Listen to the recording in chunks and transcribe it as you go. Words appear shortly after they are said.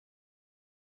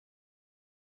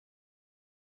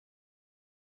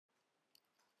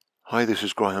Hi, this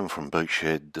is Graham from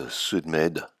Boatshed,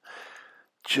 Sudmed.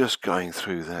 Just going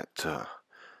through that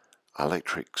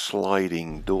electric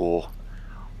sliding door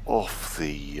off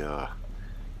the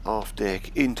aft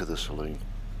deck into the saloon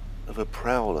of a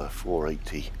Prowler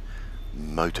 480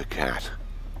 Motorcat.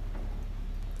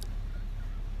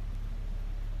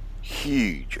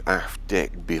 Huge aft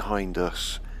deck behind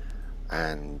us,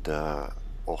 and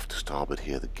off to starboard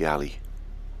here the galley.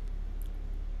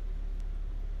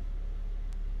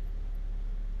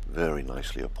 Very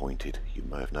nicely appointed. You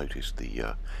may have noticed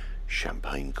the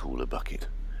champagne cooler bucket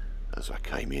as I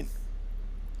came in.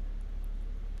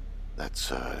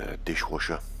 That's a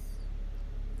dishwasher.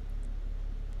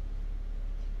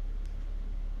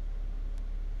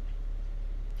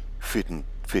 Fitted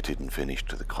and finished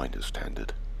to the kind of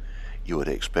standard you would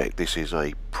expect. This is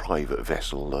a private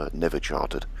vessel, never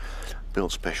chartered,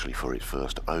 built specially for its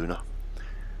first owner.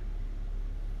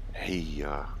 He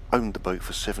owned the boat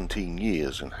for 17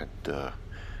 years and had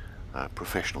a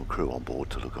professional crew on board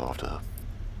to look after her.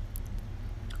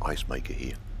 Ice maker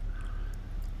here.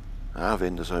 Our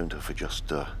vendor's owned her for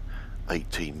just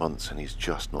 18 months and he's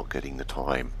just not getting the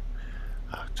time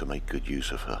to make good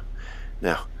use of her.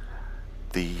 Now,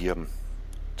 the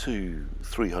two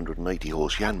 380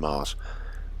 horse Yanmars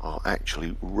are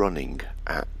actually running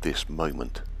at this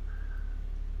moment.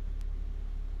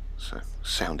 So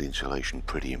sound insulation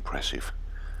pretty impressive.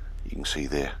 You can see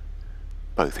there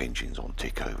both engines on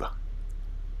tick over.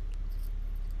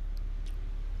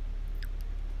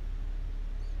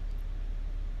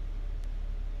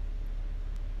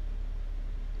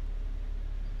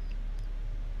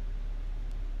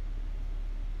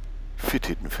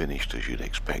 Fitted and finished as you'd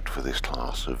expect for this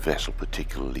class of vessel,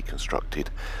 particularly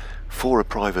constructed for a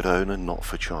private owner, not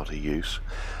for charter use.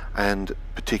 And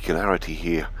particularity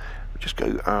here, we just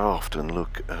go aft and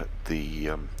look at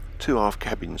the two aft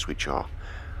cabins, which are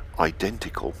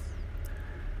identical,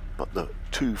 but the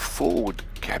two forward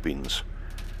cabins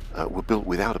were built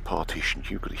without a partition.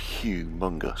 You've got a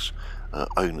humongous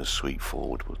owner's suite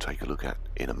forward we'll take a look at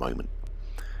in a moment.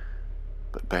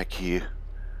 But back here,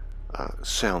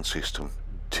 sound system,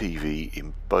 TV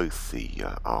in both the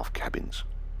aft cabins.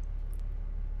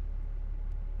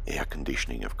 Air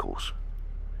conditioning, of course.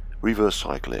 Reverse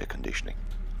cycle air conditioning.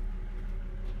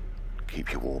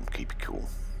 Keep you warm, keep you cool.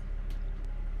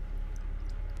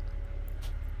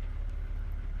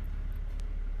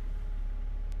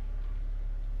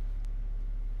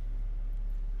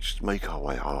 Just make our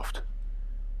way aft.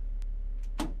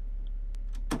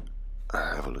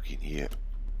 Have a look in here.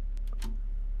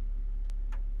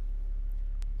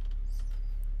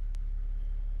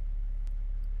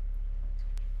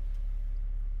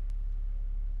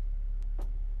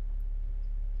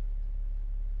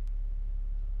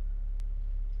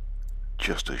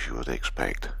 Just as you would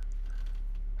expect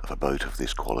of a boat of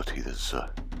this quality, there's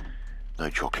no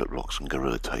chocolate locks and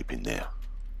gorilla tape in there.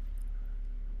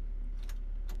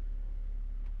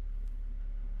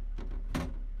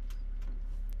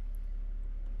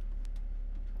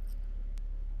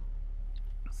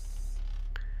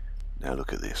 Now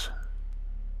look at this.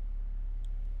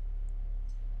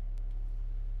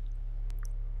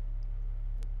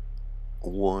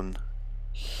 One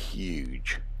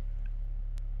huge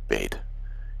bed.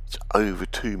 It's over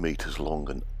 2 meters long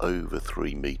and over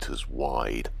 3 meters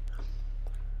wide.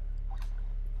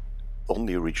 On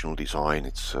the original design,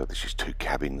 it's this is two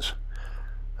cabins,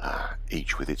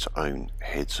 each with its own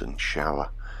heads and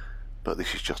shower, but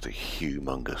this is just a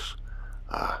humongous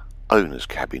owner's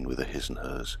cabin with a his and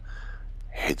hers,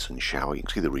 heads and shower. You can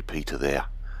see the repeater there.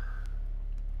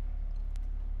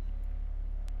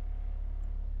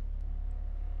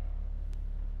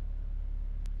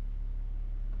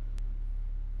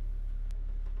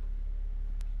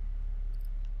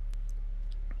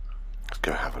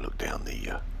 Go have a look down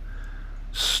the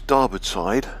starboard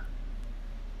side.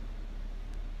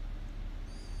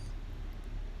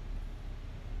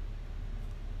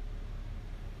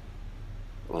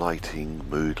 Lighting,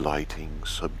 mood lighting,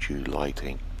 subdue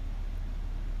lighting.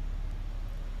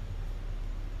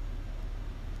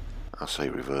 I say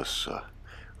reverse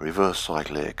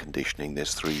cycle air conditioning.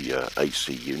 There's 3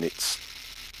 AC units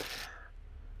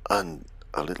and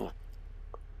a little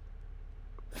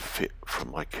fit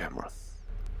from my camera.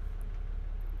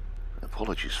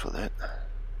 Apologies for that.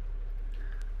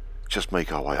 Just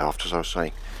make our way aft, as I was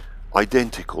saying.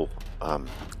 Identical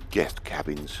guest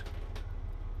cabins.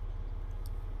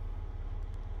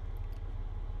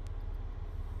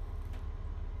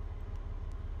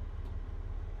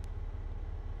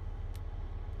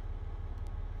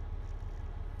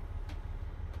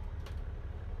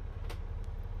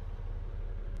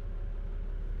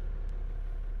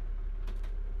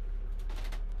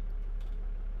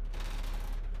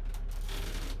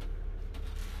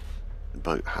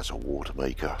 boat has a water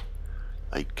maker,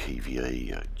 8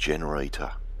 kVA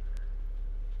generator.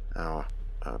 Our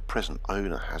present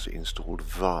owner has installed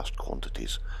vast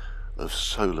quantities of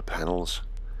solar panels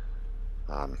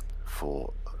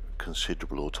for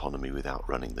considerable autonomy without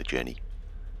running the Jenny.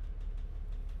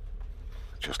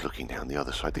 Just looking down the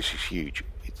other side, this is huge.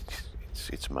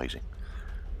 It's amazing.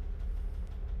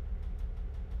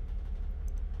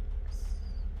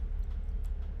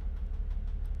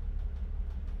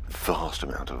 Vast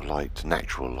amount of light,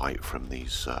 natural light from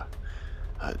these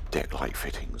deck light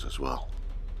fittings as well.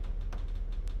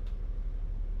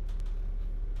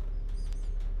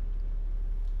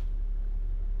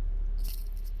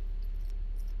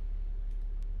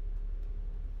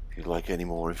 If you'd like any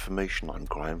more information, I'm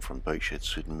Graham from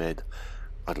Boatshed Med.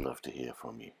 I'd love to hear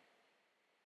from you.